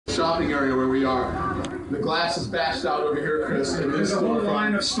shopping area where we are. The glass is bashed out over here, Chris. There's a whole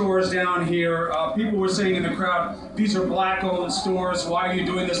line of stores down here. People were saying in the crowd, these are black-owned stores. Why are you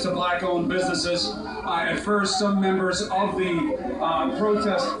doing this to black-owned businesses? At first, some members of the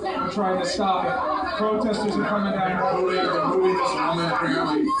protest were trying to stop it. Protesters are coming down. They're moving this woman,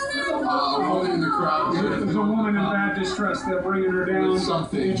 apparently. A woman in the crowd. There's a woman in bad distress. They're bringing her down.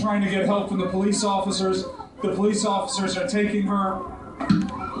 They're trying to get help from the police officers. The police officers are taking her. Tear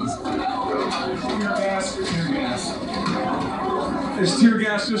gas. There's tear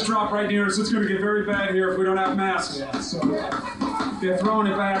gas just dropped right near us. It's going to get very bad here if we don't have masks. Yeah, so they're throwing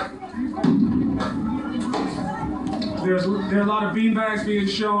it back. There are a lot of beanbags being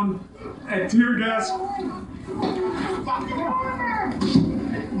shown and tear gas.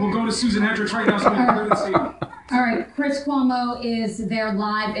 We'll go to Susan Hendricks right now so we can clear the scene. All right, Chris Cuomo is there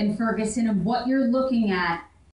live in Ferguson, and what you're looking at